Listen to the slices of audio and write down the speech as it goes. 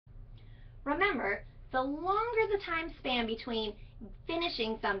Remember, the longer the time span between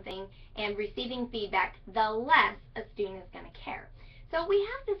finishing something and receiving feedback, the less a student is going to care. So we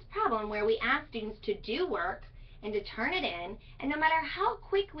have this problem where we ask students to do work and to turn it in, and no matter how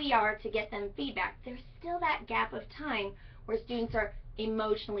quick we are to get them feedback, there's still that gap of time where students are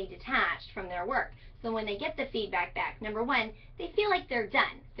emotionally detached from their work. So when they get the feedback back, number one, they feel like they're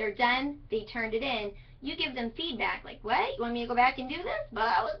done. They're done, they turned it in. You give them feedback like, what, you want me to go back and do this? But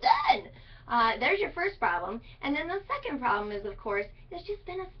I was done. There's your first problem. And then the second problem is, of course, there's just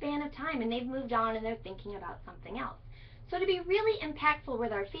been a span of time and they've moved on and they're thinking about something else. So to be really impactful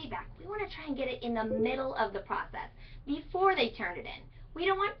with our feedback, we want to try and get it in the middle of the process, before they turn it in. We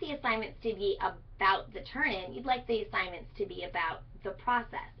don't want the assignments to be about the turn-in. You'd like the assignments to be about the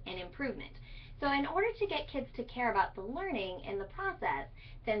process and improvement. So in order to get kids to care about the learning and the process,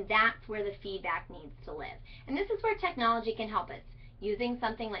 then that's where the feedback needs to live. And this is where technology can help us. Using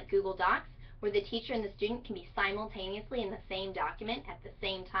something like Google Docs, where the teacher and the student can be simultaneously in the same document at the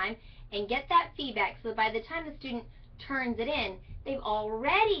same time and get that feedback so that by the time the student turns it in, they've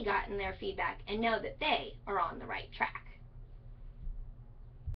already gotten their feedback and know that they are on the right track.